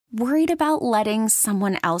Worried about letting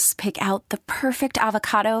someone else pick out the perfect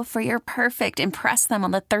avocado for your perfect impress them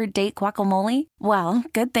on the third date guacamole? Well,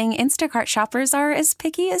 good thing Instacart shoppers are as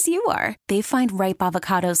picky as you are. They find ripe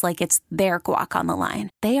avocados like it's their guac on the line.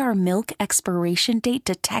 They are milk expiration date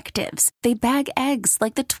detectives. They bag eggs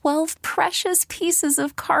like the 12 precious pieces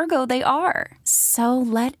of cargo they are. So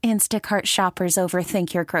let Instacart shoppers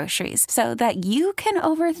overthink your groceries so that you can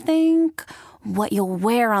overthink what you'll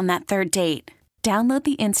wear on that third date. Download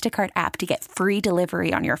the Instacart app to get free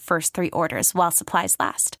delivery on your first 3 orders while supplies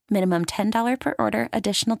last. Minimum $10 per order.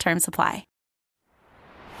 Additional terms apply.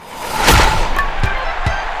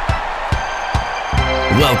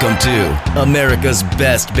 Welcome to America's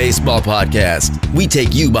Best Baseball Podcast. We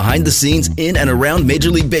take you behind the scenes in and around Major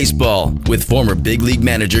League Baseball with former big league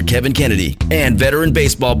manager Kevin Kennedy and veteran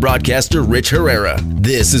baseball broadcaster Rich Herrera.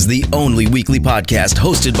 This is the only weekly podcast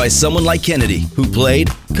hosted by someone like Kennedy who played,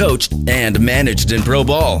 coached, and managed in pro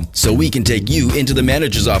ball. So we can take you into the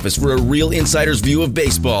manager's office for a real insider's view of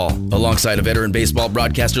baseball, alongside a veteran baseball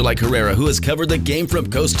broadcaster like Herrera who has covered the game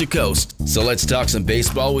from coast to coast. So let's talk some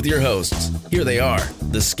baseball with your hosts. Here they are,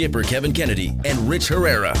 the skipper Kevin Kennedy and Rich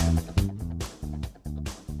Herrera.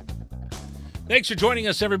 Thanks for joining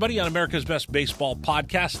us, everybody, on America's Best Baseball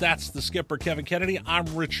Podcast. That's the skipper Kevin Kennedy. I'm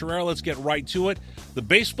Rich Herrera. Let's get right to it. The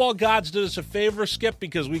baseball gods did us a favor, Skip,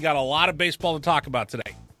 because we got a lot of baseball to talk about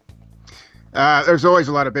today. There's always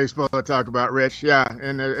a lot of baseball to talk about, Rich. Yeah,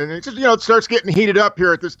 and it just, it starts getting heated up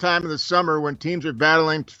here at this time of the summer when teams are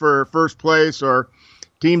battling for first place, or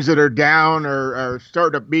teams that are down or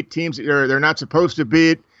starting to beat teams that they're not supposed to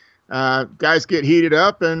beat. Guys get heated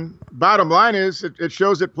up, and bottom line is it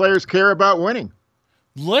shows that players care about winning.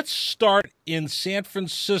 Let's start in San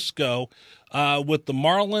Francisco with the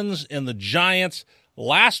Marlins and the Giants.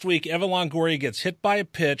 Last week, Evan Longoria gets hit by a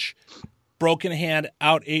pitch, broken hand,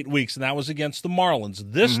 out 8 weeks, and that was against the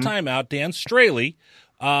Marlins. This time out, Dan Straley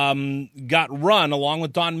got run along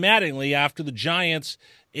with Don Mattingly after the Giants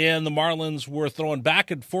and the Marlins were throwing back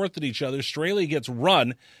and forth at each other. Straley gets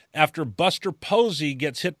run after Buster Posey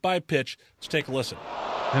gets hit by a pitch. Let's take a listen.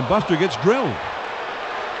 And Buster gets drilled.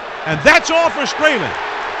 And that's all for Straley.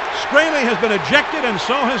 Straley has been ejected, and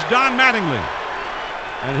so has Don Mattingly.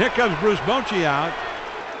 And here comes Bruce Bochy out.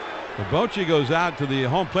 The Bochy goes out to the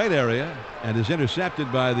home plate area and is intercepted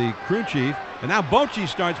by the crew chief. And now Bochy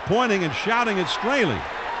starts pointing and shouting at Straley.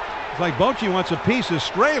 It's like Bochy wants a piece of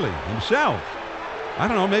Straley himself. I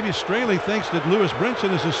don't know, maybe Straley thinks that Lewis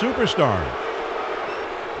Brinson is a superstar.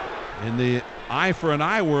 In the eye for an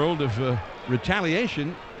eye world of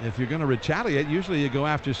retaliation, if you're going to retaliate, usually you go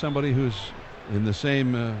after somebody who's in the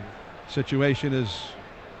same situation as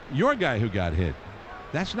your guy who got hit.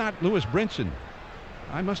 That's not Lewis Brinson.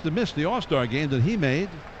 I must have missed the All-Star game that he made,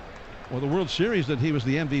 or the World Series that he was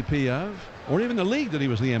the MVP of, or even the league that he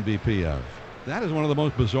was the MVP of. That is one of the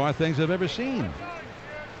most bizarre things I've ever seen.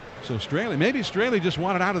 So maybe Straley just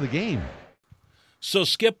wanted out of the game. So,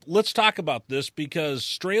 Skip, let's talk about this because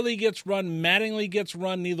Straley gets run, Mattingly gets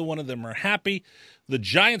run. Neither one of them are happy. The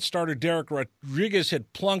Giants starter, Derek Rodriguez,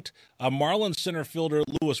 had plunked a Marlins center fielder,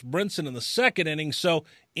 Lewis Brinson, in the second inning. So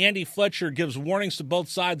Andy Fletcher gives warnings to both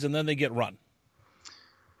sides, and then they get run.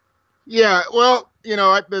 Yeah, well,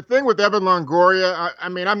 the thing with Evan Longoria,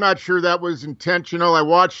 I'm not sure that was intentional.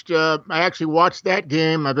 I actually watched that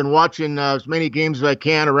game. I've been watching as many games as I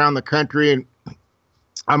can around the country, and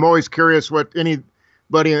I'm always curious what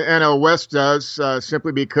anybody in the NL West does,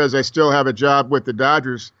 simply because I still have a job with the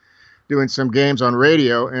Dodgers doing some games on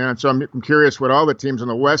radio, and so I'm curious what all the teams in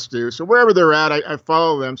the West do. So wherever they're at, I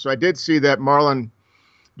follow them. So I did see that Marlins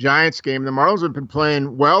Giants game. The Marlins have been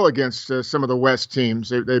playing well against some of the West teams.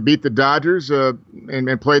 They beat the Dodgers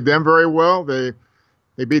and played them very well. They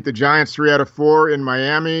beat the Giants 3 out of 4 in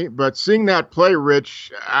Miami. But seeing that play,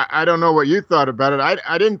 Rich, I don't know what you thought about it.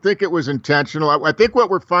 I didn't think it was intentional. I think what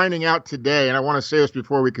we're finding out today, and I want to say this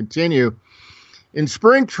before we continue, in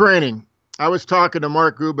spring training, I was talking to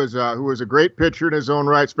Mark Gubicza, who was a great pitcher in his own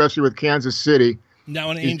right, especially with Kansas City.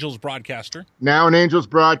 Now an Angels broadcaster.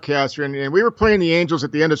 And we were playing the Angels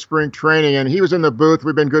at the end of spring training, and he was in the booth.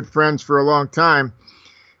 We've been good friends for a long time.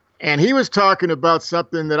 And he was talking about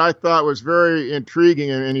something that I thought was very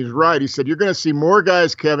intriguing, and he's right. He said, you're going to see more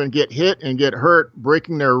guys, Kevin, get hit and get hurt,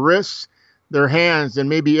 breaking their wrists, their hands, than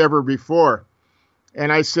maybe ever before.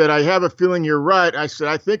 And I said, I have a feeling you're right. I said,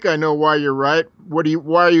 I think I know why you're right.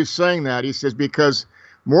 Why are you saying that? He says, because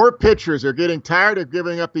more pitchers are getting tired of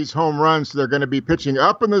giving up these home runs, so they're going to be pitching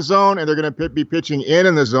up in the zone, and they're going to be pitching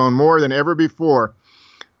in the zone more than ever before.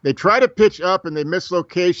 They try to pitch up, and they miss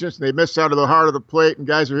locations, and they miss out of the heart of the plate, and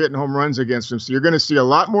guys are hitting home runs against them. So you're going to see a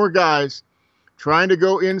lot more guys trying to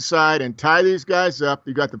go inside and tie these guys up.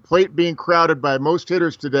 You got the plate being crowded by most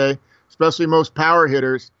hitters today, especially most power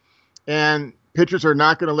hitters, and pitchers are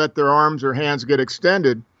not going to let their arms or hands get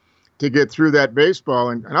extended to get through that baseball.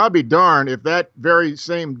 And I'll be darned if that very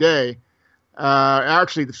same day, about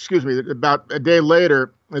a day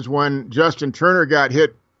later, is when Justin Turner got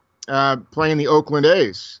hit playing the Oakland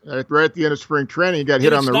A's. Right at the end of spring training, he got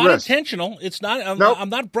hit on the wrist. It's not intentional. It's not. I'm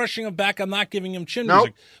not brushing him back. I'm not giving him chin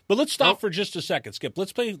music. But let's stop for just a second, Skip.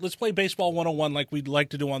 Let's play Baseball 101 like we'd like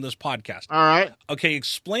to do on this podcast. All right. Okay,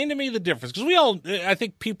 explain to me the difference. Because I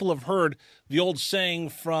think people have heard the old saying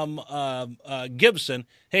from Gibson,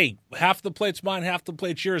 hey, half the plate's mine, half the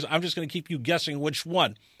plate's yours. I'm just going to keep you guessing which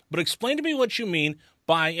one. But explain to me what you mean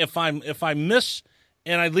by if I miss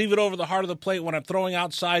and I leave it over the heart of the plate when I'm throwing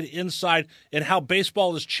outside, inside, and how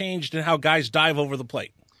baseball has changed and how guys dive over the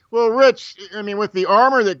plate. Well, Rich, I mean, with the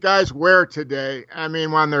armor that guys wear today, I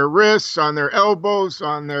mean, on their wrists, on their elbows,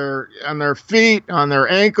 on their feet, on their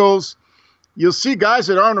ankles, you'll see guys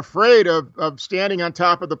that aren't afraid of standing on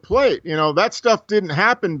top of the plate. You know, that stuff didn't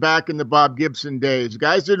happen back in the Bob Gibson days.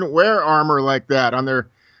 Guys didn't wear armor like that on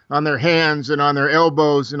their hands and on their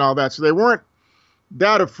elbows and all that. So they weren't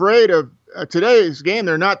that afraid of today's game.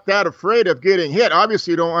 They're not that afraid of getting hit.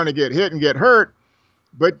 Obviously, you don't want to get hit and get hurt,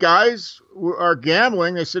 but guys are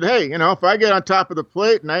gambling. They said, hey, you know, if I get on top of the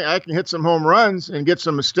plate and I can hit some home runs and get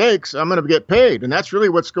some mistakes, I'm going to get paid. And that's really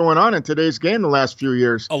what's going on in today's game the last few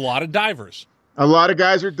years. A lot of divers. A lot of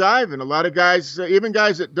guys are diving. A lot of guys, even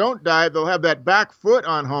guys that don't dive, they'll have that back foot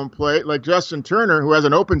on home plate, like Justin Turner, who has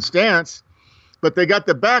an open stance, but they got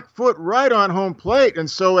the back foot right on home plate. And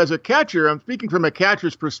so as a catcher, I'm speaking from a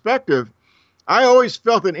catcher's perspective, I always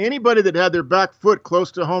felt that anybody that had their back foot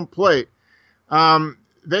close to home plate,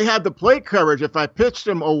 they had the plate coverage. If I pitched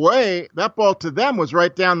them away, that ball to them was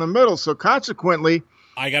right down the middle. So consequently,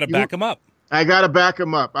 I got to back them up. I got to back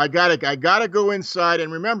them up. I got to go inside.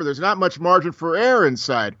 And remember, there's not much margin for error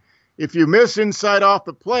inside. If you miss inside off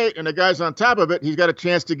the plate and the guy's on top of it, he's got a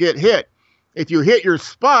chance to get hit. If you hit your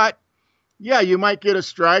spot, yeah, you might get a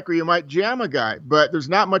strike or you might jam a guy, but there's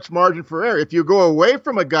not much margin for error. If you go away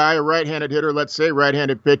from a guy, a right-handed hitter, let's say,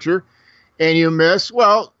 right-handed pitcher, and you miss,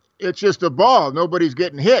 well, it's just a ball. Nobody's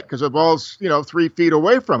getting hit because the ball's, 3 feet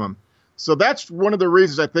away from him. So that's one of the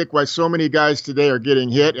reasons I think why so many guys today are getting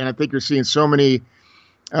hit, and I think you're seeing so many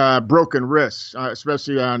broken wrists,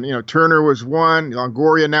 especially on, Turner was one,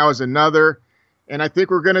 Longoria now is another, and I think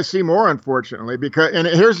we're going to see more, unfortunately, and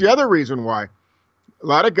here's the other reason why. A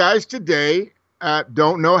lot of guys today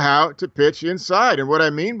don't know how to pitch inside. And what I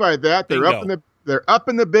mean by that, they're up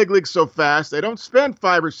in the big leagues so fast. They don't spend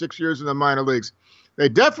 5 or 6 years in the minor leagues. They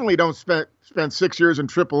definitely don't spend 6 years in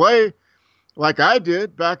AAA like I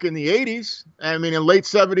did back in the 80s. I mean, in late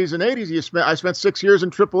 70s and 80s, I spent 6 years in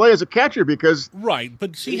AAA as a catcher because... Right,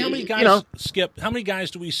 but see how many guys, Skip, how many guys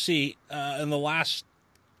do we see in the last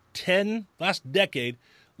decade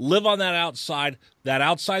live on that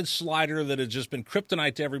outside slider that has just been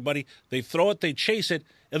kryptonite to everybody. They throw it, they chase it,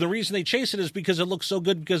 and the reason they chase it is because it looks so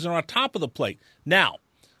good because they're on top of the plate. Now,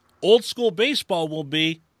 old school baseball will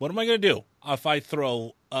be, what am I going to do? If I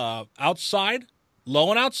throw outside, low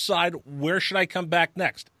and outside, where should I come back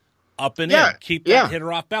next? Up and in. Keep that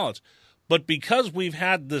hitter off balance. But because we've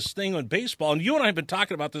had this thing on baseball, and you and I have been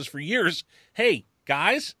talking about this for years, hey,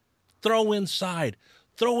 guys, throw inside.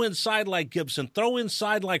 Throw inside like Gibson. Throw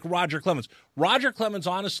inside like Roger Clemens. Roger Clemens,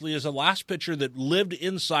 honestly, is the last pitcher that lived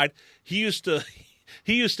inside. He used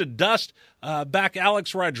to dust back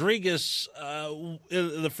Alex Rodriguez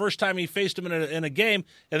the first time he faced him in a game,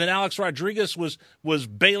 and then Alex Rodriguez was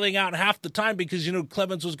bailing out half the time because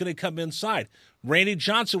Clemens was going to come inside. Randy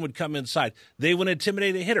Johnson would come inside. They would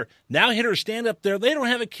intimidate a hitter. Now hitters stand up there. They don't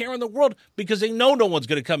have a care in the world because they know no one's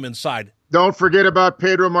going to come inside. Don't forget about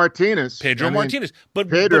Pedro Martinez. But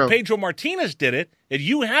Pedro Martinez did it, and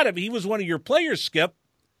you had him. He was one of your players, Skip.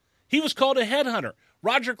 He was called a headhunter.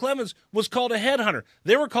 Roger Clemens was called a headhunter.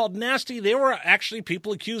 They were called nasty. They were actually,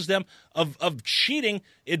 people accused them of cheating,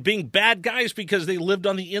 it being bad guys because they lived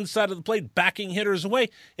on the inside of the plate, backing hitters away.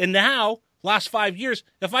 And now, last 5 years,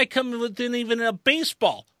 if I come within even a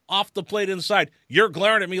baseball off the plate inside, you're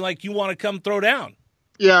glaring at me like you want to come throw down.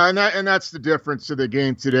 Yeah, and that's the difference to the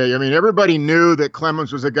game today. I mean, everybody knew that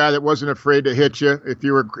Clemens was a guy that wasn't afraid to hit you if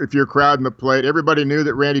you're crowding the plate. Everybody knew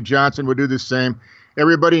that Randy Johnson would do the same.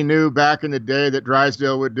 Everybody knew back in the day that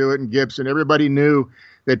Drysdale would do it and Gibson. Everybody knew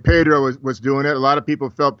that Pedro was doing it. A lot of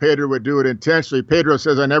people felt Pedro would do it intentionally. Pedro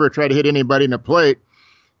says, "I never try to hit anybody in the plate."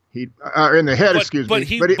 In the head, excuse me.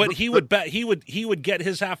 He would get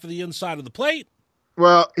his half of the inside of the plate.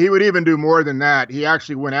 Well, he would even do more than that. He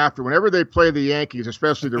actually went after, whenever they play the Yankees,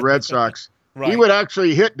 especially the Red Sox, Right. He would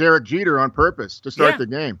actually hit Derek Jeter on purpose to start the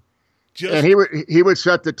game. And he would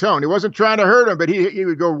set the tone. He wasn't trying to hurt him, but he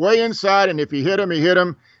would go way inside, and if he hit him, he hit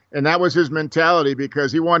him. And that was his mentality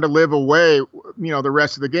because he wanted to live away, the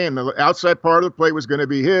rest of the game. The outside part of the plate was going to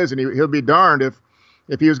be his, and he'll be darned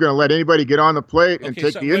if he was going to let anybody get on the plate and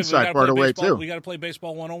take the inside part away too. We got to play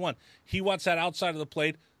baseball 101. He wants that outside of the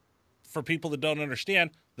plate. For people that don't understand,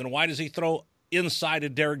 then why does he throw inside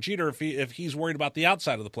of Derek Jeter if he's worried about the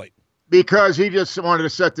outside of the plate? Because he just wanted to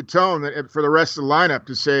set the tone for the rest of the lineup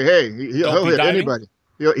to say, hey, he'll hit anybody.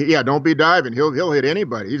 Don't be diving. He'll hit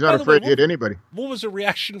anybody. He's not afraid to hit anybody. What was the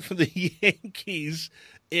reaction from the Yankees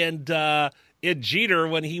and Jeter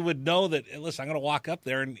when he would know that, listen, I'm going to walk up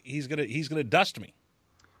there and he's going to dust me?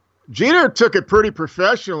 Jeter took it pretty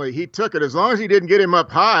professionally. He took it as long as he didn't get him up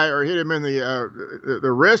high or hit him in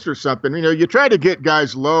the wrist or something. You try to get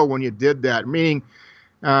guys low when you did that, meaning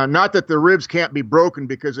not that the ribs can't be broken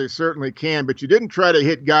because they certainly can, but you didn't try to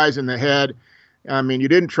hit guys in the head. You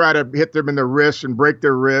didn't try to hit them in the wrists and break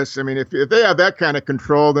their wrists. If they have that kind of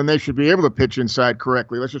control, then they should be able to pitch inside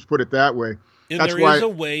correctly. Let's just put it that way. And there is a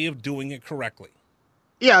way of doing it correctly.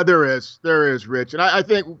 Yeah, there is. There is, Rich. And I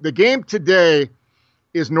think the game today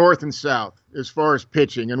is north and south as far as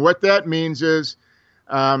pitching. And what that means is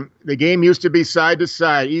the game used to be side to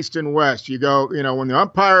side, east and west. You go, when the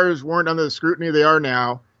umpires weren't under the scrutiny they are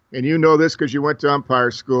now, and you know this because you went to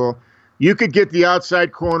umpire school, you could get the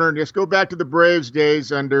outside corner and just go back to the Braves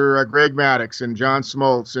days under Greg Maddux and John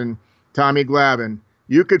Smoltz and Tommy Glavine.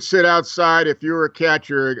 You could sit outside if you were a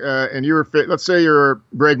catcher and you were fit. Let's say you're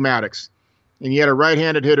Greg Maddux and you had a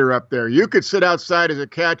right-handed hitter up there. You could sit outside as a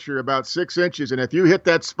catcher about 6 inches, and if you hit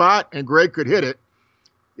that spot and Greg could hit it,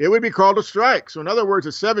 it would be called a strike. So in other words, a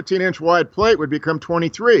 17-inch wide plate would become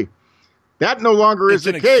 23. That no longer is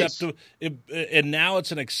the case. And now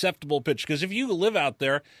it's an acceptable pitch. Because if you live out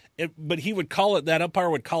there, but he would call it, that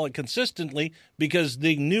umpire would call it consistently because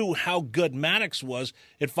they knew how good Maddux was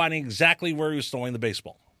at finding exactly where he was throwing the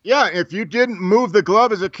baseball. Yeah, if you didn't move the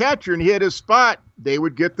glove as a catcher and he hit his spot, they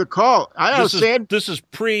would get the call. This is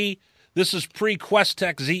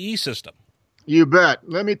pre-Questec ZE system. You bet.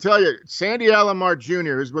 Let me tell you, Sandy Alomar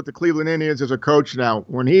Jr. is with the Cleveland Indians as a coach now.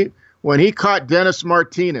 When he caught Dennis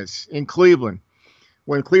Martinez in Cleveland,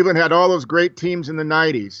 when Cleveland had all those great teams in the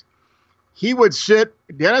 90s,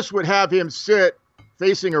 Dennis would have him sit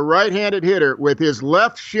facing a right-handed hitter with his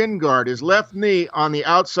left shin guard, his left knee on the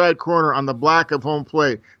outside corner on the black of home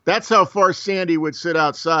plate. That's how far Sandy would sit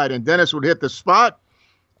outside, and Dennis would hit the spot,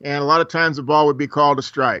 and a lot of times the ball would be called a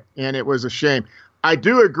strike, and it was a shame. I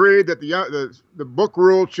do agree that the book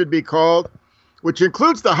rule should be called, which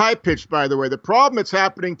includes the high pitch, by the way. The problem that's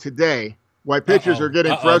happening today, why pitchers are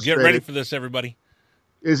getting frustrated. Get ready for this, everybody.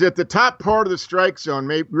 Is at the top part of the strike zone.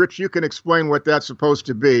 Maybe, Rich, you can explain what that's supposed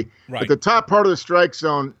to be. Right. But the top part of the strike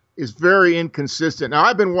zone is very inconsistent. Now,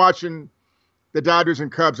 I've been watching the Dodgers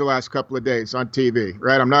and Cubs the last couple of days on TV,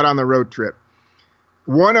 right? I'm not on the road trip.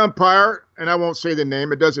 One umpire, and I won't say the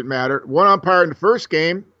name, it doesn't matter. One umpire in the first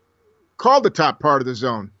game called the top part of the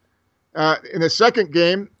zone. In the second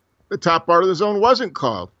game, the top part of the zone wasn't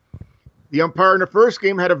called. The umpire in the first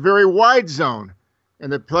game had a very wide zone,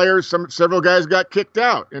 and the players, several guys got kicked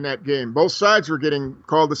out in that game. Both sides were getting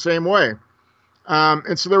called the same way.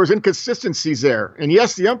 And so there was inconsistencies there. And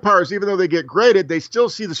yes, the umpires, even though they get graded, they still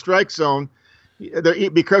see the strike zone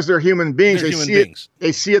because they're human beings.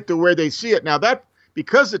 They see it the way they see it. Now,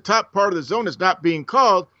 because the top part of the zone is not being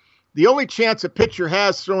called, the only chance a pitcher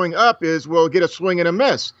has throwing up is, get a swing and a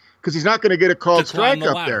miss, because he's not going to get a called strike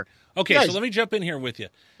up there. Okay, so let me jump in here with you.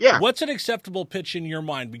 Yeah. What's an acceptable pitch in your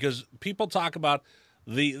mind? Because people talk about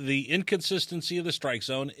the inconsistency of the strike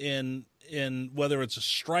zone in whether it's a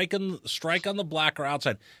strike on the black or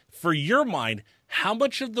outside. For your mind, how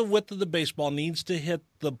much of the width of the baseball needs to hit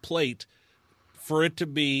the plate for it to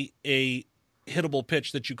be a hittable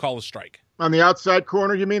pitch that you call a strike? On the outside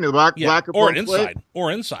corner, you mean? The black of home plate?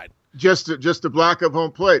 Or inside. Just the black of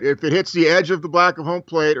home plate. If it hits the edge of the black of home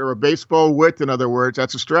plate, or a baseball width, in other words,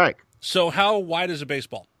 that's a strike. So how wide is a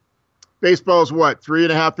baseball? Baseball is what,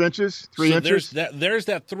 3.5 inches? 3 inches? There's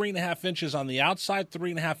that 3.5 inches on the outside,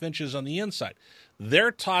 3.5 inches on the inside.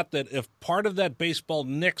 They're taught that if part of that baseball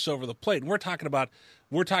nicks over the plate, and we're talking about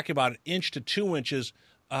an inch to 2 inches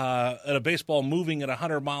at a baseball moving at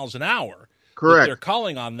 100 miles an hour. Correct. They're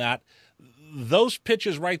calling on that. Those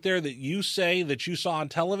pitches right there that you say that you saw on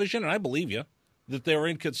television, and I believe you, that they were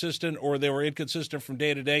inconsistent or they were inconsistent from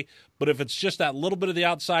day to day. But if it's just that little bit of the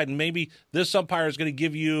outside, and maybe this umpire is going to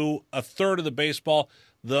give you a third of the baseball,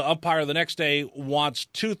 the umpire the next day wants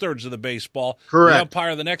 2/3 of the baseball. Correct. The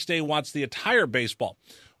umpire the next day wants the entire baseball.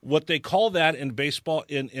 What they call that in baseball,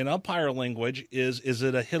 in umpire language, is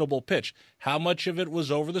it a hittable pitch? How much of it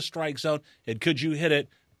was over the strike zone, and could you hit it?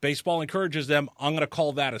 Baseball encourages them. I'm going to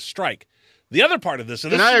call that a strike. The other part of this,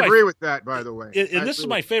 and I agree with that, by the way. And this is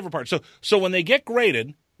my favorite part. So when they get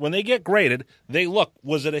graded, they look,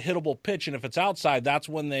 was it a hittable pitch? And if it's outside, that's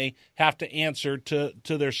when they have to answer to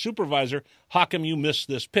their supervisor, how come you missed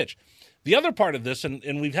this pitch? The other part of this,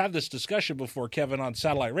 and we've had this discussion before, Kevin, on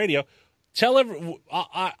satellite radio.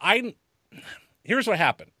 Here's what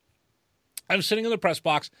happened. I'm sitting in the press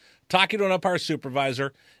box talking to an umpire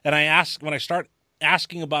supervisor, and when I start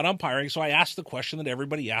asking about umpiring, so I asked the question that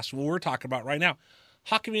everybody asks, what we're talking about right now.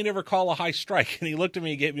 How come you never call a high strike? And he looked at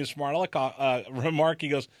me and gave me a smart remark. He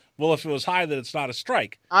goes, well, if it was high, then it's not a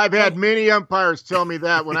strike. I've had many umpires tell me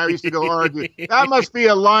that when I used to go argue. That must be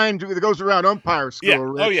a line that goes around umpire school, yeah.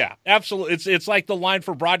 Rich. Oh, yeah, absolutely. It's like the line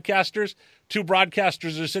for broadcasters. Two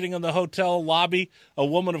broadcasters are sitting in the hotel lobby. A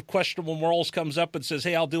woman of questionable morals comes up and says,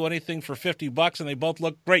 hey, I'll do anything for $50. And they both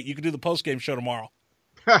look great. You can do the postgame show tomorrow.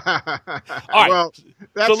 All right. Well,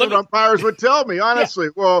 that's what umpires would tell me, honestly.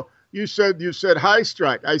 Yeah. Well, you said high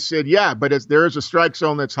strike. I said, yeah, but there is a strike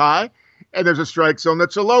zone that's high, and there's a strike zone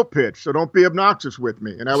that's a low pitch. So don't be obnoxious with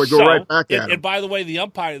me. And I would go right back at him. And by the way, the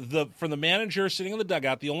umpire, from the manager sitting in the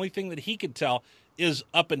dugout, the only thing that he can tell is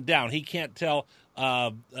up and down. He can't tell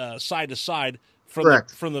side to side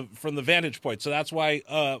from the vantage point. So that's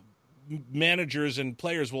why managers and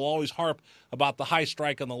players will always harp about the high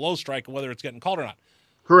strike and the low strike and whether it's getting called or not.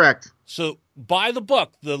 Correct. So by the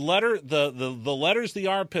book, the letters, the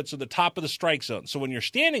armpits are the top of the strike zone. So when you're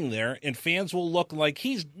standing there, and fans will look like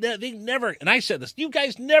they never. And I said this: you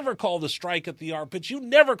guys never call the strike at the armpits. You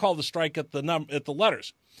never call the strike at the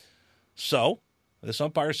letters. So this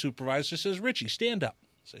umpire supervisor says, "Richie, stand up."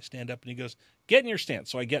 So I stand up, and he goes, "Get in your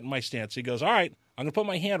stance." So I get in my stance. He goes, "All right, I'm going to put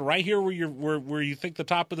my hand right here where you think the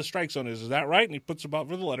top of the strike zone is. Is that right?" And he puts about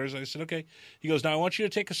for the letters. I said, "Okay." He goes, "Now I want you to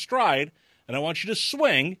take a stride, and I want you to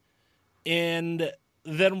swing, and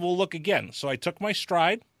then we'll look again." So I took my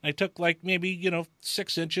stride. I took maybe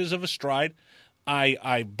 6 inches of a stride.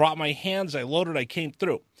 I brought my hands. I loaded. I came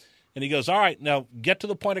through. And he goes, "All right, now get to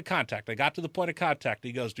the point of contact." I got to the point of contact.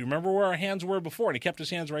 He goes, "Do you remember where our hands were before?" And he kept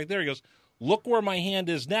his hands right there. He goes, "Look where my hand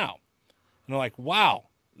is now." And I'm like, wow,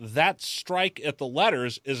 that strike at the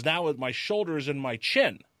letters is now at my shoulders and my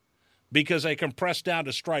chin because I can press down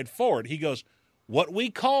to stride forward. He goes, "What we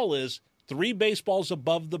call is 3 baseballs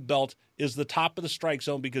above the belt is the top of the strike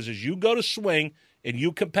zone because as you go to swing and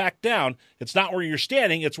you compact down, it's not where you're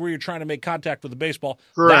standing, it's where you're trying to make contact with the baseball."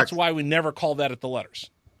 Correct. That's why we never call that at the letters.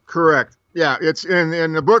 Correct. Yeah, it's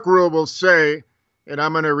in the book rule will say, and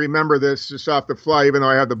I'm going to remember this just off the fly, even though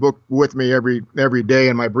I have the book with me every day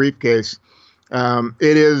in my briefcase.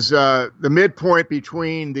 It is the midpoint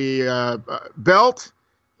between the belt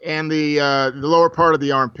and the lower part of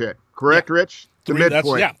the armpit. Correct, yeah. Rich? The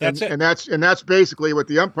midpoint. That's it. And that's basically what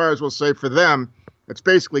the umpires will say for them. It's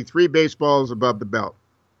basically 3 baseballs above the belt.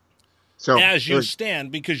 So as you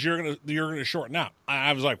stand, because you're gonna shorten out.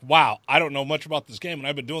 I was like, wow, I don't know much about this game, and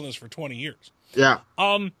I've been doing this for 20 years. Yeah.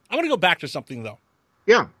 I'm gonna go back to something though.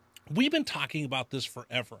 Yeah. We've been talking about this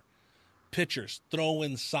forever. Pitchers, throw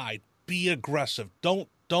inside, be aggressive. Don't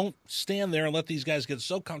stand there and let these guys get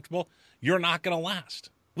so comfortable. You're not gonna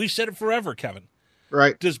last. We've said it forever, Kevin.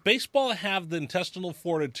 Right. Does baseball have the intestinal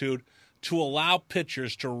fortitude to allow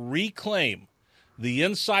pitchers to reclaim the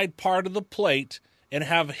inside part of the plate and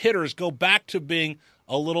have hitters go back to being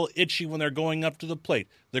a little itchy when they're going up to the plate?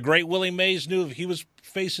 The great Willie Mays knew if he was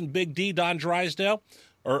facing Big D, Don Drysdale,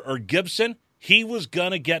 or Gibson, he was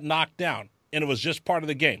going to get knocked down, and it was just part of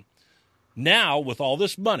the game. Now, with all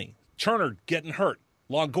this money, Turner getting hurt,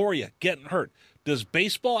 Longoria getting hurt, does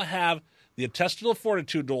baseball have the intestinal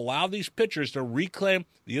fortitude to allow these pitchers to reclaim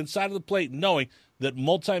the inside of the plate knowing that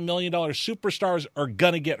multi-million-dollar superstars are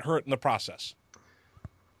going to get hurt in the process?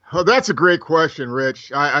 Oh, that's a great question,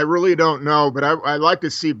 Rich. I really don't know, but I like to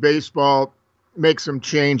see baseball make some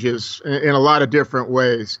changes in a lot of different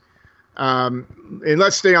ways. And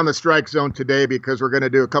let's stay on the strike zone today because we're going to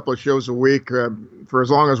do a couple of shows a week for as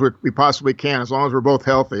long as we possibly can, as long as we're both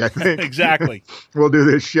healthy, I think. Exactly. We'll do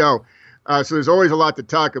this show. So there's always a lot to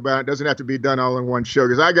talk about. It doesn't have to be done all in one show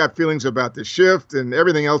because I got feelings about the shift and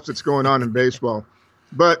everything else that's going on in baseball.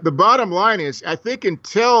 But the bottom line is, I think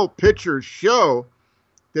until pitchers show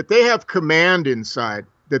that they have command inside,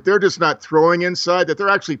 that they're just not throwing inside, that they're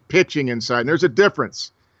actually pitching inside. And there's a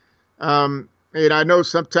difference. And I know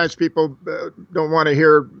sometimes people don't want to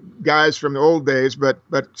hear guys from the old days, but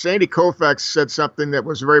Sandy Koufax said something that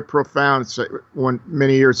was very profound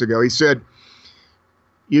many years ago. He said,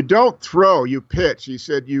 "You don't throw, you pitch." He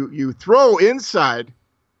said, you throw inside,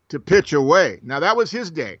 to pitch away. Now, that was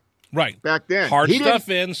his day. Right. Back then. Hard stuff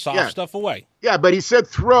in, soft stuff away. Yeah, but he said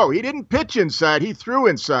throw. He didn't pitch inside. He threw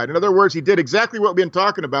inside. In other words, he did exactly what we've been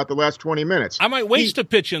talking about the last 20 minutes. I might waste a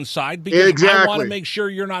pitch inside because I want to make sure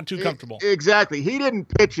you're not too comfortable. Exactly. He didn't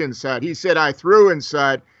pitch inside. He said, I threw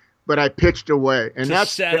inside, but I pitched away. And to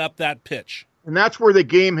set up that pitch. And that's where the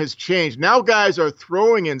game has changed. Now guys are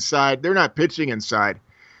throwing inside. They're not pitching inside.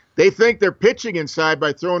 They think they're pitching inside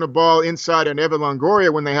by throwing a ball inside on Evan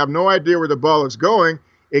Longoria when they have no idea where the ball is going.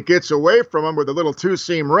 It gets away from him with a little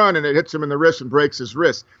two-seam run, and it hits him in the wrist and breaks his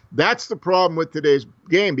wrist. That's the problem with today's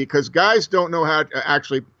game because guys don't know how to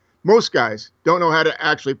actually – most guys don't know how to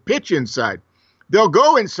actually pitch inside. They'll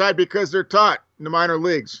go inside because they're taught in the minor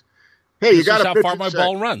leagues. Hey, you got to pitch inside. This is how far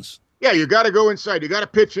my ball runs. Yeah, you got to go inside. You got to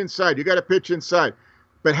pitch inside. You got to pitch inside.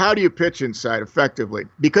 But how do you pitch inside effectively?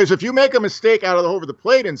 Because if you make a mistake out of over the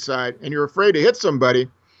plate inside and you're afraid to hit somebody,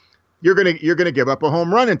 you're gonna give up a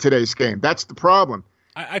home run in today's game. That's the problem.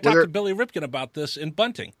 I talked to Billy Ripken about this in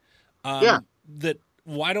bunting. That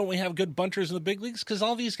why don't we have good bunters in the big leagues? Because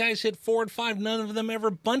all these guys hit 4 and 5. None of them ever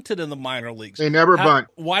bunted in the minor leagues. They never bunt.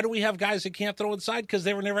 Why do we have guys that can't throw inside? Because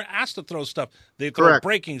they were never asked to throw stuff. They throw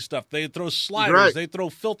breaking stuff. They throw sliders. Right. They throw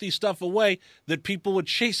filthy stuff away that people would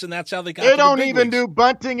chase, and that's how they got. They to don't the big even leagues. do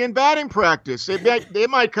bunting in batting practice. They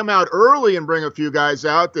might come out early and bring a few guys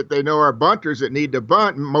out that they know are bunters that need to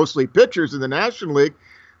bunt, mostly pitchers in the National League.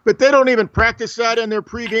 But they don't even practice that in their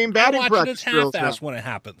pregame batting practice drills. It's half-assed when it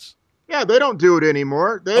happens. Yeah, they don't do it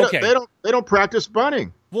anymore. They don't practice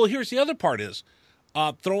bunting. Well, here's the other part is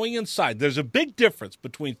throwing inside. There's a big difference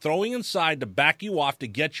between throwing inside to back you off to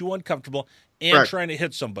get you uncomfortable and trying to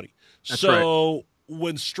hit somebody.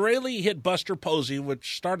 When Straley hit Buster Posey,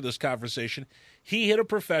 which started this conversation, he hit it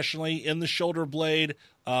professionally in the shoulder blade,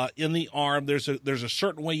 in the arm. There's a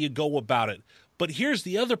certain way you go about it. But here's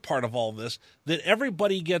the other part of all this, that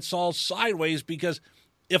everybody gets all sideways because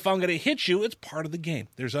if I'm going to hit you, it's part of the game.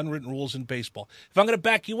 There's unwritten rules in baseball. If I'm going to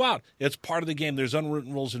back you out, it's part of the game. There's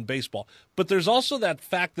unwritten rules in baseball. But there's also that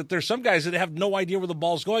fact that there's some guys that have no idea where the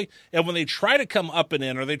ball's going, and when they try to come up and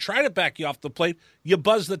in or they try to back you off the plate, you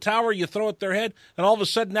buzz the tower, you throw at their head, and all of a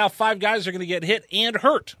sudden now 5 guys are going to get hit and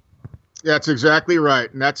hurt. That's exactly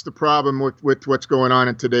right, and that's the problem with what's going on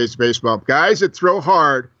in today's baseball. Guys that throw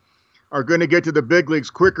hard are going to get to the big leagues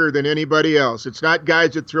quicker than anybody else. It's not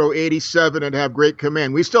guys that throw 87 and have great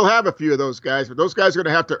command. We still have a few of those guys, but those guys are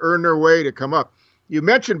going to have to earn their way to come up. You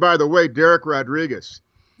mentioned, by the way, Derek Rodriguez.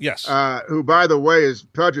 Yes. Who, by the way, is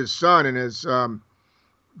Pudge's son and has done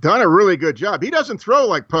a really good job. He doesn't throw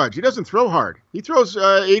like Pudge. He doesn't throw hard. He throws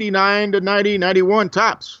 89 to 90, 91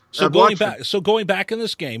 tops. So going back in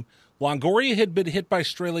this game, Longoria had been hit by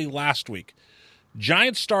Straley last week.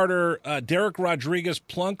 Giants starter Derek Rodriguez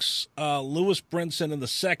plunks Lewis Brinson in the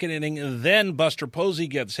second inning, and then Buster Posey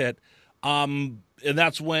gets hit. And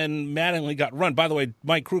that's when Mattingly got run. By the way,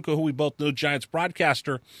 Mike Kruka, who we both know, Giants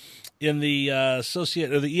broadcaster, in the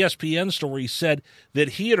ESPN story, said that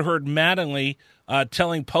he had heard Mattingly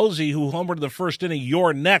telling Posey, who homered in the first inning,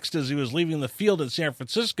 "You're next," as he was leaving the field in San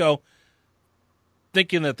Francisco,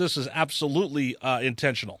 thinking that this is absolutely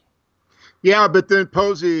intentional. Yeah, but then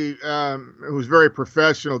Posey, who's very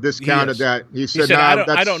professional, discounted that. He said,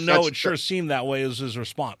 I don't know. It sure seemed that way as his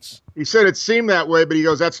response. He said it seemed that way, but he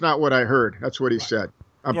goes, that's not what I heard. That's what he said.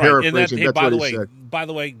 I'm paraphrasing. That's what he said. By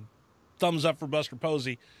the way, thumbs up for Buster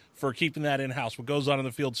Posey for keeping that in-house. What goes on in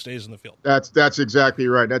the field stays in the field. That's exactly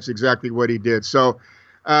right. That's exactly what he did. So,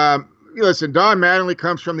 listen, Don Mattingly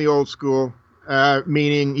comes from the old school,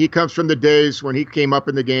 meaning he comes from the days when he came up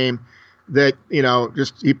in the game. That,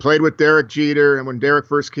 he played with Derek Jeter. And when Derek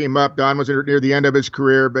first came up, Don was near the end of his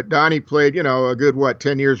career. But Donnie played, a good,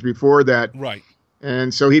 10 years before that. Right.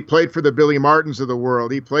 And so he played for the Billy Martins of the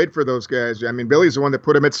world. He played for those guys. I mean, Billy's the one that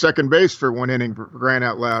put him at second base for one inning, for crying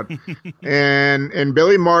out loud. and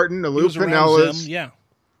Billy Martin, the Lou Pinellas.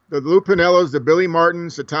 The Lou Pinellas, the Billy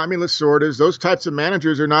Martins, the Tommy Lasordas, those types of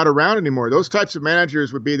managers are not around anymore. Those types of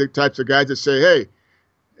managers would be the types of guys that say, hey,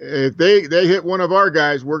 if they hit one of our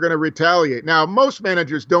guys, we're going to retaliate. Now, most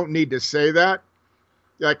managers don't need to say that.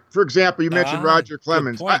 Like, for example, you mentioned Roger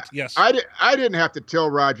Clemens. Yes. I didn't have to tell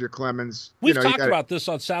Roger Clemens. We've talked about this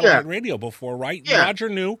on satellite radio before, right? Yeah. Roger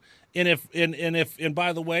knew. And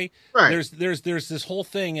by the way, there's this whole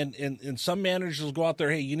thing, and some managers will go out there,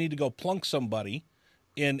 hey, you need to go plunk somebody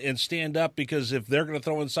and stand up, because if they're going to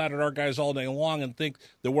throw inside at our guys all day long and think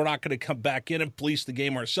that we're not going to come back in and police the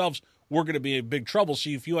game ourselves, we're going to be in big trouble. So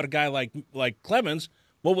if you had a guy like Clemens,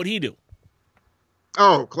 what would he do?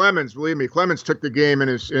 Oh, Clemens, believe me, Clemens took the game in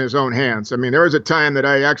his own hands. I mean, there was a time that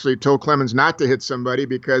I actually told Clemens not to hit somebody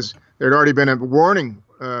because there'd already been a warning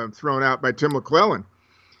thrown out by Tim McClellan.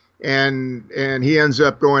 and he ends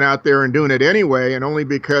up going out there and doing it anyway, and only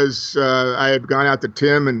because I had gone out to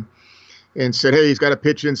Tim and said, hey, he's got to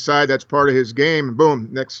pitch inside. That's part of his game. And boom,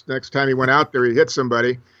 next time he went out there, he hit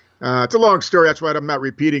somebody. It's a long story. That's why I'm not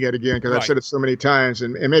repeating it again, because I've said it so many times.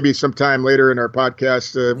 And maybe sometime later in our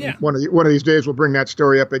podcast, one of these days we'll bring that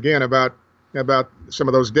story up again about some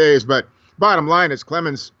of those days. But bottom line is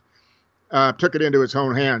Clemens took it into his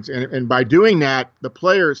own hands. And by doing that, the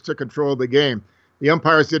players took control of the game. The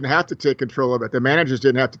umpires didn't have to take control of it. The managers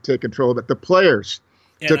didn't have to take control of it. The players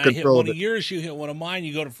took control of it. One of yours, you hit one of mine,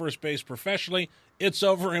 you go to first base professionally, it's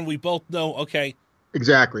over, and we both know, okay.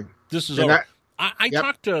 Exactly. This is over. I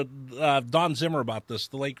talked to Don Zimmer about this,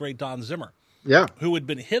 the late, great Don Zimmer, who had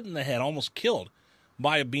been hit in the head, almost killed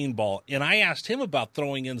by a beanball. And I asked him about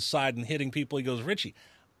throwing inside and hitting people. He goes, Richie,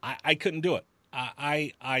 I couldn't do it.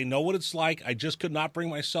 I know what it's like. I just could not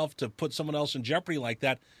bring myself to put someone else in jeopardy like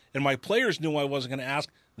that. And my players knew I wasn't going to ask.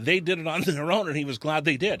 They did it on their own, and he was glad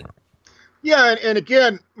they did. Yeah, and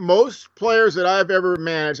again, most players that I've ever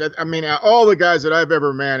managed, I mean, all the guys that I've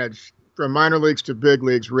ever managed, from minor leagues to big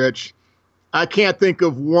leagues, Rich, I can't think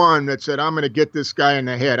of one that said, I'm going to get this guy in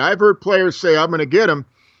the head. I've heard players say, I'm going to get him.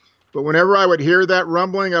 But whenever I would hear that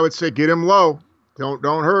rumbling, I would say, get him low. Don't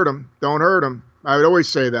hurt him. Don't hurt him. I would always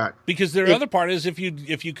say that. Because the other part is if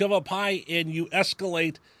you come up high and you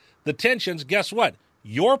escalate the tensions, guess what?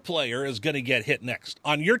 Your player is going to get hit next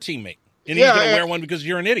on your teammate. And he's going to wear one because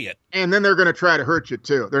you're an idiot. And then they're going to try to hurt you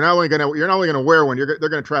too. You're not only going to wear one, they're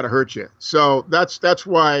going to try to hurt you. So that's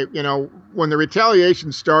why, when the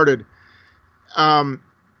retaliation started,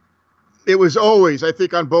 it was always, I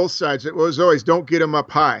think on both sides, it was always, don't get him up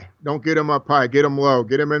high. Don't get him up high. Get him low.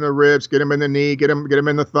 Get him in the ribs. Get him in the knee. Get him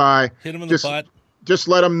in the thigh. Hit him in the butt. Just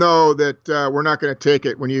let them know that we're not going to take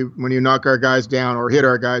it when you knock our guys down or hit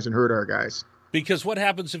our guys and hurt our guys. Because what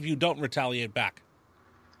happens if you don't retaliate back?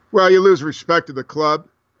 Well, you lose respect to the club.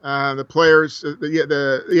 The players,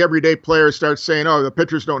 the everyday players start saying, oh, the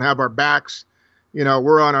pitchers don't have our backs.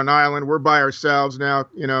 We're on an island. We're by ourselves now.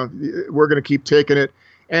 We're going to keep taking it.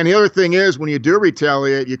 And the other thing is, when you do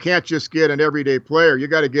retaliate, you can't just get an everyday player. You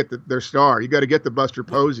got to get their star. You got to get the Buster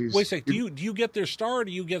Poseys. Wait a second. Do you get their star, or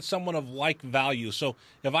do you get someone of like value? So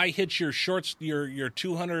if I hit your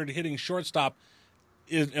 200 hitting shortstop,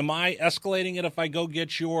 am I escalating it if I go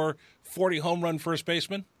get your 40 home run first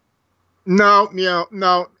baseman? No,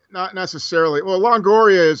 not necessarily. Well,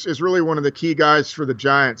 Longoria is really one of the key guys for the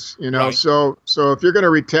Giants. Right. So if you're going to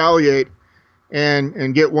retaliate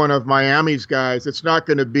and get one of Miami's guys, it's not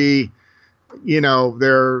going to be,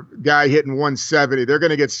 their guy hitting 170. They're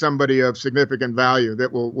going to get somebody of significant value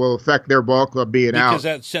that will affect their ball club being out. Because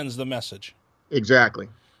that sends the message. Exactly.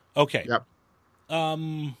 Okay. Yep.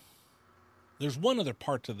 There's one other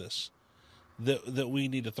part to this that we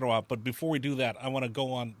need to throw out. But before we do that, I want to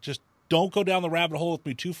go on. Just don't go down the rabbit hole with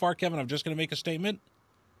me too far, Kevin. I'm just going to make a statement.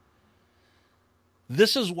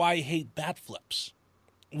 This is why I hate bat flips.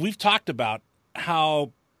 We've talked about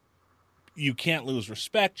how you can't lose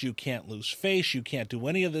respect, you can't lose face, you can't do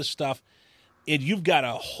any of this stuff. And you've got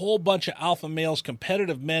a whole bunch of alpha males,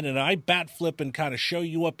 competitive men, and I bat flip and kind of show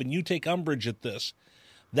you up and you take umbrage at this.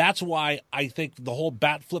 That's why I think the whole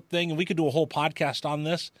bat flip thing, and we could do a whole podcast on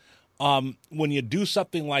this, when you do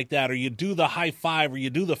something like that, or you do the high five, or you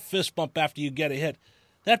do the fist bump after you get a hit,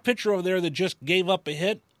 that pitcher over there that just gave up a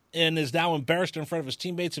hit and is now embarrassed in front of his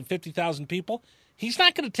teammates and 50,000 people, he's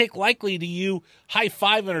not going to take likely to you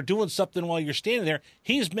high-fiving or doing something while you're standing there.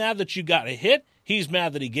 He's mad that you got a hit. He's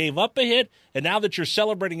mad that he gave up a hit. And now that you're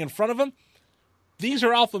celebrating in front of him, these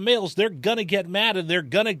are alpha males. They're going to get mad, and they're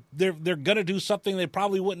going to do something they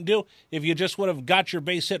probably wouldn't do if you just would have got your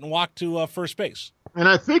base hit and walked to first base. And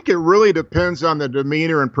I think it really depends on the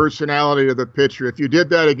demeanor and personality of the pitcher. If you did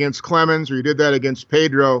that against Clemens or you did that against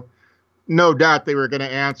Pedro, no doubt they were going to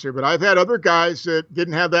answer. But I've had other guys that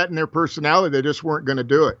didn't have that in their personality. They just weren't going to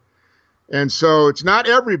do it. And so it's not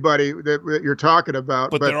everybody that you're talking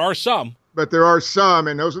about. But there are some. But there are some,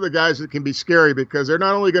 and those are the guys that can be scary because they're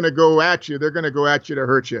not only going to go at you, they're going to go at you to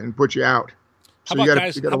hurt you and put you out. How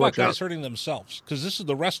about guys hurting themselves? Because this is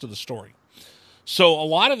the rest of the story. So a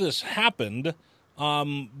lot of this happened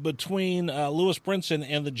between Lewis Brinson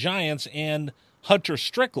and the Giants and Hunter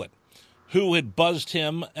Strickland, who had buzzed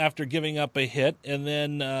him after giving up a hit, and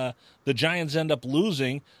then the Giants end up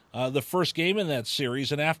losing the first game in that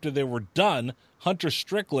series, and after they were done, Hunter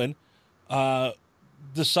Strickland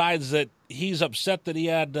decides that he's upset that he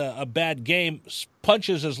had a bad game,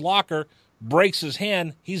 punches his locker, breaks his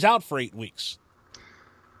hand, he's out for 8 weeks.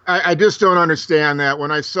 I just don't understand that.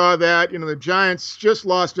 When I saw that, the Giants just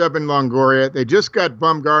lost Evan Longoria. They just got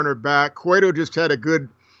Bumgarner back. Cueto just had a good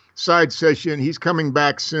side session. He's coming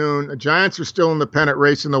back soon. The Giants are still in the pennant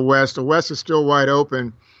race in the West. The West is still wide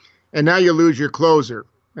open. And now you lose your closer.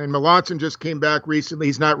 And Melanson just came back recently.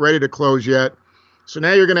 He's not ready to close yet. So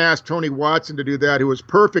now you're going to ask Tony Watson to do that, who was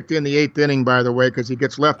perfect in the 8th inning, by the way, because he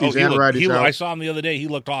gets lefties and righties out. I saw him the other day. He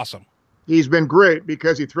looked awesome. He's been great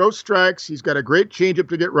because he throws strikes. He's got a great changeup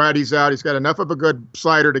to get righties out. He's got enough of a good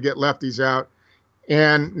slider to get lefties out.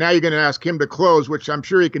 And now you're going to ask him to close, which I'm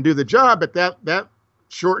sure he can do the job, but that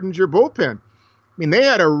shortens your bullpen. I mean, they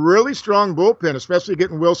had a really strong bullpen, especially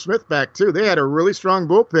getting Will Smith back, too. They had a really strong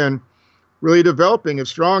bullpen, really developing, as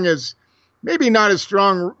strong as, maybe not as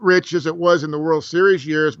strong, Rich, as it was in the World Series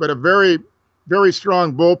years, but a very, very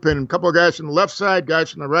strong bullpen. A couple of guys from the left side,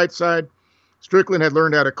 guys from the right side. Strickland had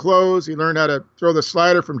learned how to close. He learned how to throw the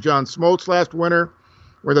slider from John Smoltz last winter,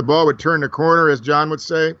 where the ball would turn the corner, as John would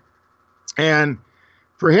say. And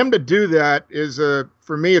for him to do that is,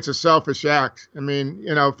 for me, it's a selfish act. I mean,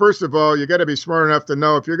 first of all, you got to be smart enough to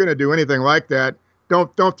know if you're going to do anything like that,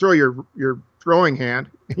 don't throw your throwing hand,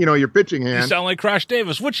 your pitching hand. You sound like Crash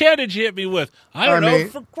Davis. Which hand did you hit me with? I don't know.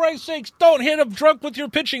 For Christ's sakes, don't hit him drunk with your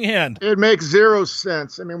pitching hand. It makes zero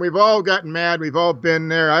sense. I mean, we've all gotten mad. We've all been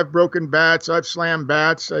there. I've broken bats. I've slammed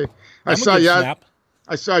bats. I saw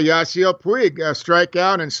Yasiel Puig strike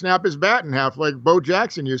out and snap his bat in half like Bo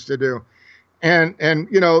Jackson used to do. And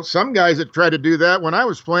some guys that tried to do that when I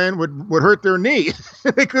was playing would hurt their knee.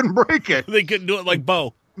 They couldn't break it. They couldn't do it like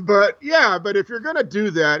Bo. But if you're going to do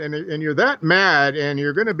that and you're that mad and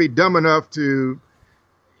you're going to be dumb enough to,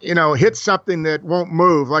 hit something that won't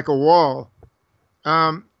move like a wall,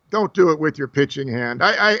 don't do it with your pitching hand.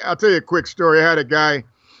 I'll tell you a quick story. I had a guy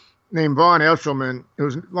named Vaughn Eshelman. It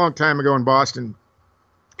was a long time ago in Boston.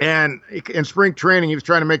 And in spring training, he was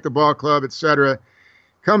trying to make the ball club, et cetera.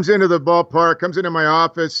 Comes into the ballpark, comes into my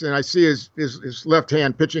office, and I see his left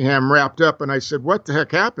hand pitching hand wrapped up. And I said, "What the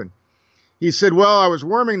heck happened?" He said, "Well, I was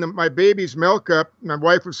warming my baby's milk up. My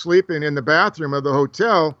wife was sleeping in the bathroom of the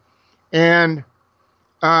hotel, and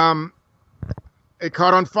it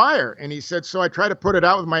caught on fire." And he said, "So I tried to put it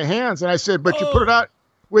out with my hands." And I said, "But you put it out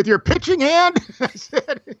with your pitching hand?" I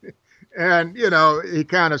said, and he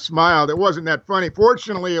kind of smiled. It wasn't that funny.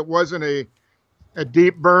 Fortunately, it wasn't a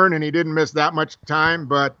deep burn, and he didn't miss that much time.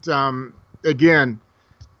 But again,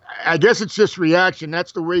 I guess it's just reaction.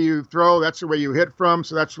 That's the way you throw. That's the way you hit from.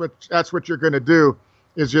 So that's what you're going to do,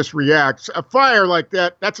 is just react. A fire like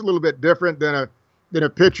that, that's a little bit different than a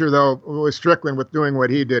pitcher, though, with Strickland with doing what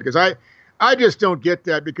he did. Because I just don't get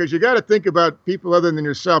that, because you got to think about people other than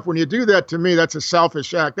yourself. When you do that, to me, that's a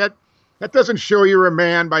selfish act. That doesn't show you're a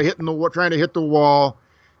man by trying to hit the wall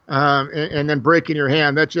and then breaking your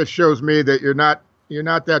hand. That just shows me that you're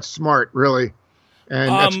not that smart, really.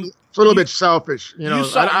 And it's a little bit selfish.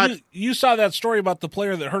 You saw that story about the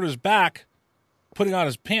player that hurt his back putting on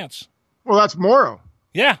his pants. Well, that's Morrow.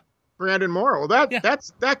 Yeah. Brandon Morrow. Well,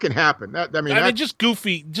 that can happen. Just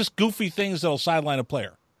goofy things that'll sideline a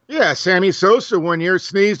player. Yeah, Sammy Sosa one year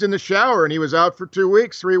sneezed in the shower and he was out for 2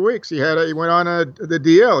 weeks, 3 weeks. He went on the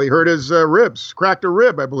DL. He hurt his ribs, cracked a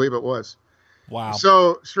rib, I believe it was. Wow.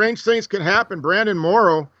 So strange things can happen. Brandon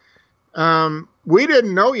Morrow, we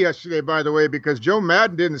didn't know yesterday, by the way, because Joe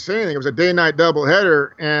Madden didn't say anything. It was a day-night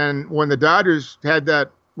doubleheader, and when the Dodgers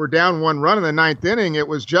were down 1 run in the 9th inning, it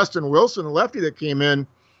was Justin Wilson, the lefty, that came in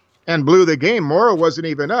and blew the game. Morrow wasn't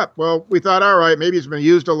even up. Well, we thought, all right, maybe he's been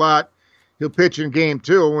used a lot. He'll pitch in Game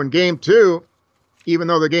 2. When Game 2, even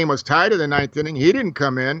though the game was tied in the 9th inning, he didn't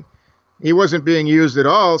come in. He wasn't being used at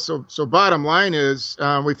all. So bottom line is,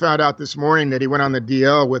 we found out this morning that he went on the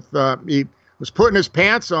DL with he was putting his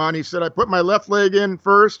pants on. He said, "I put my left leg in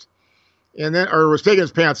first," or was taking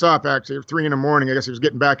his pants off, actually, at 3 a.m. I guess he was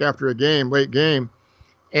getting back after a late game.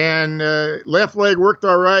 And left leg worked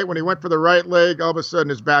all right. When he went for the right leg, all of a sudden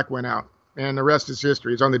his back went out. And the rest is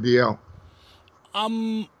history. He's on the DL.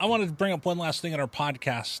 I wanted to bring up one last thing on our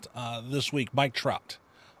podcast this week, Mike Trout.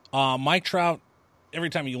 Mike Trout, every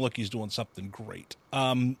time you look, he's doing something great.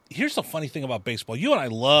 Here's the funny thing about baseball. You and I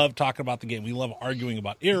love talking about the game. We love arguing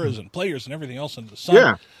about eras and players and everything else under the sun.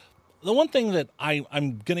 Yeah. The one thing that I'm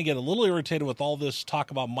going to get a little irritated with all this talk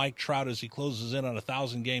about Mike Trout as he closes in on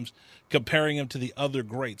 1,000 games, comparing him to the other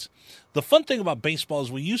greats. The fun thing about baseball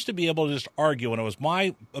is we used to be able to just argue, and it was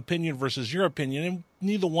my opinion versus your opinion, and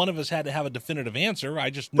neither one of us had to have a definitive answer. I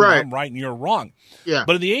just knew I'm right and you're wrong. Yeah.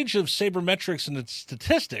 But in the age of sabermetrics and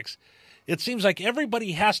statistics, it seems like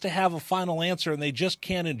everybody has to have a final answer, and they just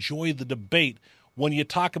can't enjoy the debate when you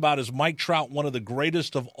talk about, is Mike Trout one of the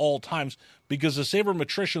greatest of all times? Because the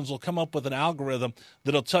sabermetricians will come up with an algorithm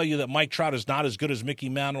that'll tell you that Mike Trout is not as good as Mickey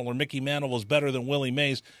Mantle, or Mickey Mantle was better than Willie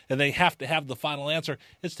Mays, and they have to have the final answer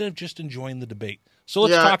instead of just enjoying the debate. So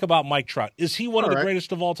let's talk about Mike Trout. Is he one of the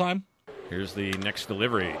greatest of all time? Here's the next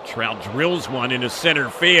delivery. Trout drills one into center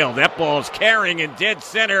field. That ball's carrying in dead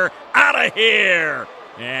center. Out of here!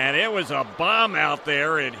 And it was a bomb out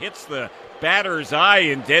there. It hits the batter's eye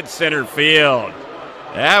in dead center field.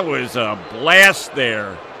 That was a blast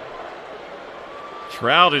there.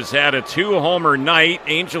 Trout has had a 2-homer night.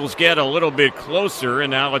 Angels get a little bit closer,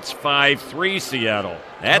 and now it's 5-3 Seattle.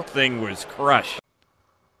 That thing was crushed.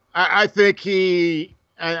 I think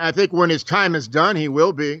I think when his time is done, he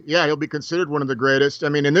will be. Yeah, he'll be considered one of the greatest. I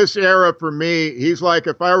mean, in this era, for me, he's like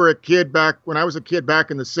if I were a kid when I was a kid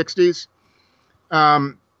back in the 60s,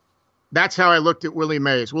 that's how I looked at Willie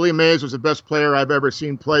Mays. Willie Mays was the best player I've ever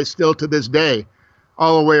seen play still to this day,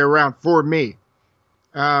 all the way around for me.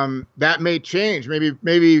 That may change,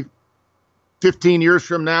 maybe 15 years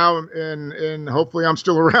from now, and hopefully I'm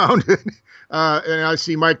still around. And I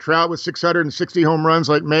see Mike Trout with 660 home runs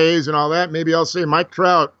like Mays and all that. Maybe I'll say, Mike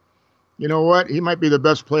Trout, you know what? He might be the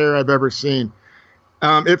best player I've ever seen.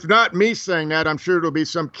 If not me saying that, I'm sure it'll be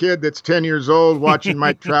some kid that's 10 years old watching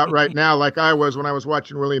Mike Trout right now like I was when I was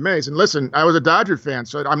watching Willie Mays. And listen, I was a Dodger fan,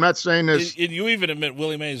 so I'm not saying this. And you even admit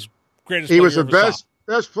Willie Mays greatest player he was you the ever saw.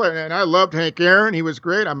 Best player, and I loved Hank Aaron. He was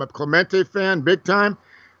great. I'm a Clemente fan, big time.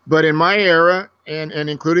 But in my era, and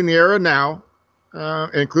including the era now,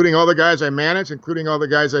 including all the guys I managed, including all the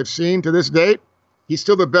guys I've seen to this date, he's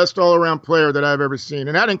still the best all-around player that I've ever seen.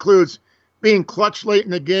 And that includes being clutch late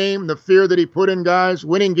in the game, the fear that he put in guys,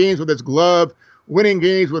 winning games with his glove, winning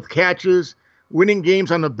games with catches, winning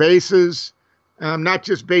games on the bases, not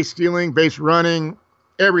just base stealing, base running,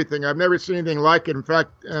 everything. I've never seen anything like it. In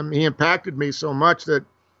fact, he impacted me so much that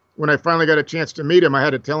when I finally got a chance to meet him, I had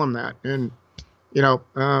to tell him that. And,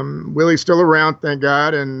 Willie's still around, thank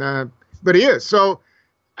God. But he is. So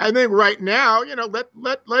I think right now,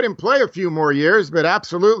 let him play a few more years. But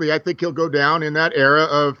absolutely, I think he'll go down in that era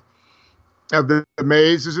of the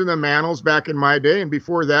Mayses and the Mantles back in my day. And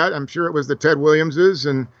before that, I'm sure it was the Ted Williamses.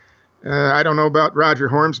 And I don't know about Roger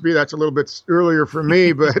Hornsby. That's a little bit earlier for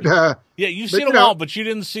me. But yeah, you've seen them all, but you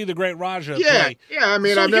didn't see the great Roger play. Yeah. I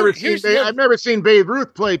mean, I've never seen Babe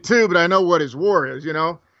Ruth play too, but I know what his WAR is.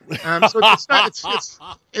 So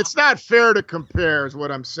it's not fair to compare, is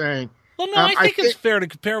what I'm saying. Well, no, I think it's fair to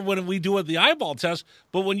compare when we do the eyeball test,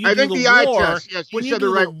 but when you do the WAR, when you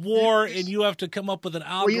do the WAR and you have to come up with an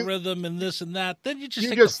algorithm and this and that, then you just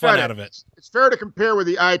take the fun out of it. It's fair to compare with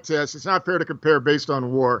the eye test. It's not fair to compare based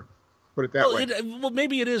on WAR. Put it that way. Well,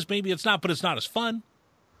 maybe it is, maybe it's not, but it's not as fun.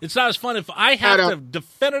 It's not as fun if I have to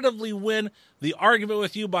definitively win the argument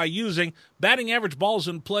with you by using batting average balls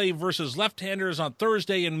in play versus left-handers on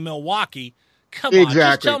Thursday in Milwaukee. Come on,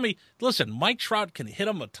 just tell me. Listen, Mike Trout can hit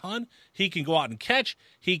him a ton. He can go out and catch.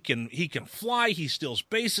 He can fly. He steals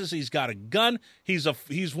bases. He's got a gun. He's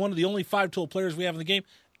one of the only 5-tool players we have in the game.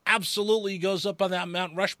 Absolutely, he goes up on that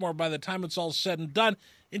Mount Rushmore by the time it's all said and done.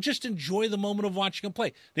 And just enjoy the moment of watching him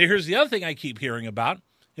play. Now, here's the other thing I keep hearing about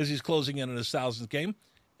as he's closing in on his 1,000th game.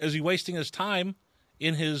 Is he wasting his time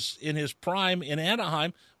in his prime in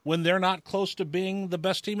Anaheim when they're not close to being the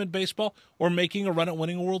best team in baseball or making a run at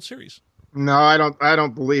winning a World Series? No, I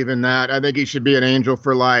don't believe in that. I think he should be an Angel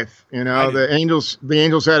for life. The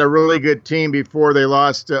Angels had a really good team before they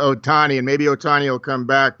lost to Ohtani, and maybe Ohtani will come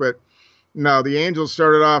back. But no, the Angels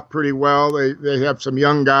started off pretty well. They have some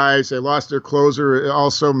young guys. They lost their closer,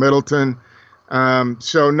 also Middleton.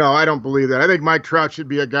 So no, I don't believe that. I think Mike Trout should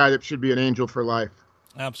be a guy that should be an Angel for life.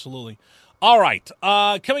 Absolutely. All right.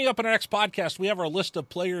 Coming up in our next podcast, we have our list of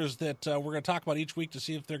players that we're going to talk about each week to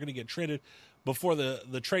see if they're going to get traded before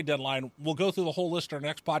the trade deadline. We'll go through the whole list in our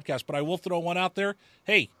next podcast, but I will throw one out there.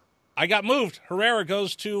 Hey, I got moved. Herrera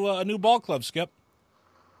goes to a new ball club, Skip.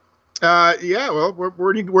 Yeah, well, where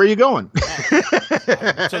are you going?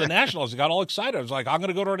 To the Nationals. I got all excited. I was like, I'm going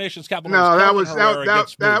to go to our nation's capital. No, that was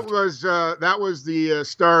the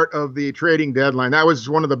start of the trading deadline. That was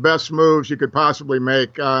one of the best moves you could possibly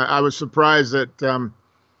make. I was surprised that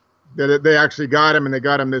they actually got him, and they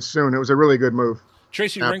got him this soon. It was a really good move.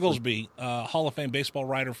 Tracy Ringlesby, Hall of Fame baseball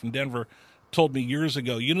writer from Denver, told me years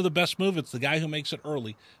ago, the best move? It's the guy who makes it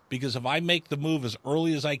early. Because if I make the move as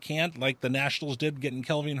early as I can, like the Nationals did getting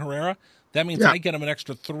Kelvin Herrera, that means I get him an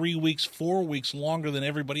extra 3 weeks, 4 weeks longer than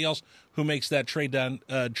everybody else who makes that trade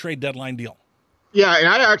deadline deal. Yeah, and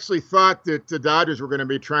I actually thought that the Dodgers were going to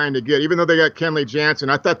be trying to get, even though they got Kenley Jansen,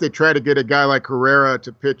 I thought they'd try to get a guy like Herrera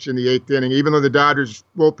to pitch in the 8th inning. Even though the Dodgers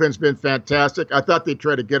bullpen's been fantastic, I thought they'd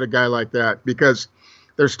try to get a guy like that because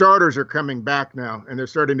their starters are coming back now, and they're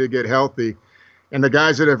starting to get healthy. And the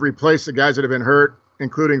guys that have replaced the guys that have been hurt,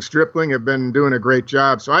 including Stripling, have been doing a great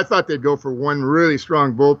job. So I thought they'd go for one really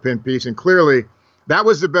strong bullpen piece. And clearly, that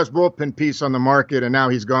was the best bullpen piece on the market, and now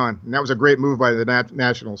he's gone. And that was a great move by the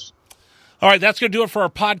Nationals. All right, that's going to do it for our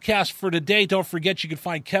podcast for today. Don't forget, you can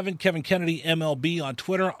find Kevin Kennedy, MLB on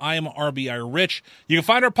Twitter. I am RBI Rich. You can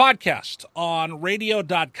find our podcast on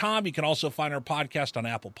radio.com. You can also find our podcast on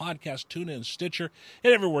Apple Podcasts, TuneIn, Stitcher,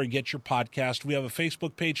 and everywhere you get your podcast. We have a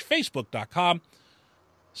Facebook page,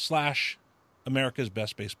 facebook.com/America's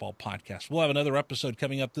Best Baseball Podcast. We'll have another episode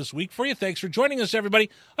coming up this week for you. Thanks for joining us, everybody,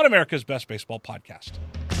 on America's Best Baseball Podcast.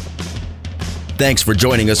 Thanks for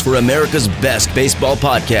joining us for America's Best Baseball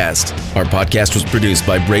Podcast. Our podcast was produced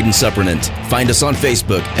by Braden Suppernant. Find us on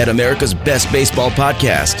Facebook at America's Best Baseball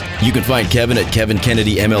Podcast. You can find Kevin at Kevin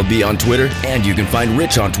Kennedy MLB on Twitter, and you can find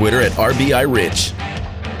Rich on Twitter at RBI Rich.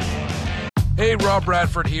 Hey, Rob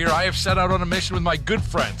Bradford here. I have set out on a mission with my good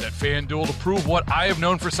friends at FanDuel to prove what I have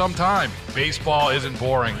known for some time. Baseball isn't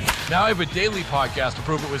boring. Now I have a daily podcast to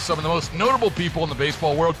prove it with some of the most notable people in the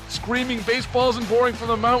baseball world, screaming baseball isn't boring from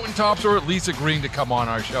the mountaintops, or at least agreeing to come on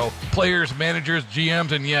our show. Players, managers,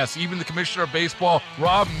 GMs, and yes, even the commissioner of baseball,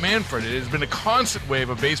 Rob Manfred. It has been a constant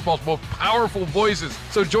wave of baseball's most powerful voices.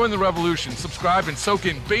 So join the revolution. Subscribe and soak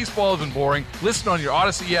in Baseball Isn't Boring. Listen on your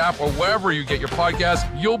Odyssey app or wherever you get your podcasts.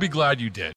 You'll be glad you did.